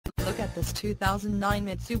at this 2009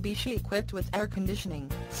 Mitsubishi equipped with air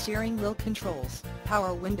conditioning, steering wheel controls,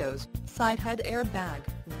 power windows, side head airbag,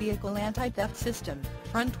 vehicle anti-theft system,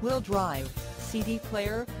 front-wheel drive, CD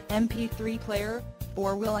player, MP3 player,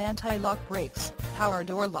 four-wheel anti-lock brakes, power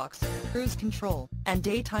door locks, cruise control, and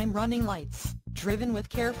daytime running lights. Driven with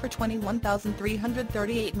care for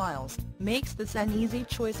 21,338 miles, makes this an easy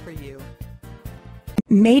choice for you.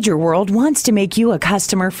 Major World wants to make you a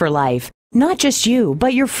customer for life. Not just you,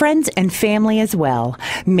 but your friends and family as well.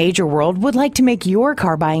 Major World would like to make your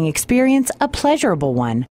car buying experience a pleasurable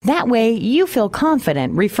one. That way, you feel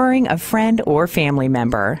confident referring a friend or family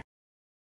member.